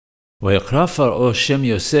ויקרא פרעה שם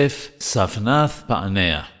יוסף ספנת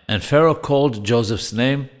פעניה. And Pharaoh called Joseph's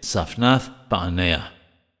name Safnath Pa'aneah.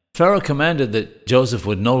 Pharaoh commanded that Joseph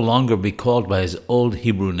would no longer be called by his old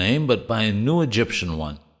Hebrew name, but by a new Egyptian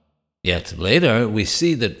one. Yet later, we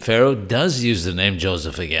see that Pharaoh does use the name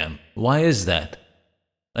Joseph again. Why is that?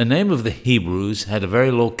 The name of the Hebrews had a very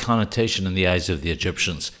low connotation in the eyes of the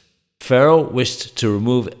Egyptians. Pharaoh wished to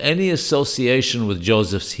remove any association with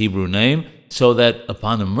Joseph's Hebrew name, so that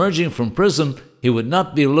upon emerging from prison, he would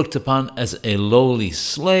not be looked upon as a lowly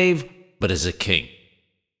slave, but as a king.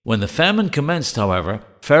 When the famine commenced, however,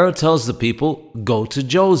 Pharaoh tells the people, "Go to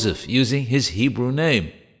Joseph," using his Hebrew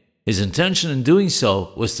name. His intention in doing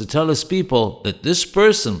so was to tell his people that this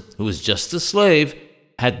person, who was just a slave,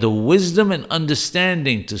 had the wisdom and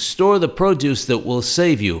understanding to store the produce that will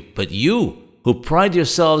save you, but you, who pride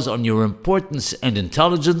yourselves on your importance and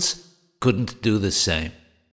intelligence, couldn't do the same.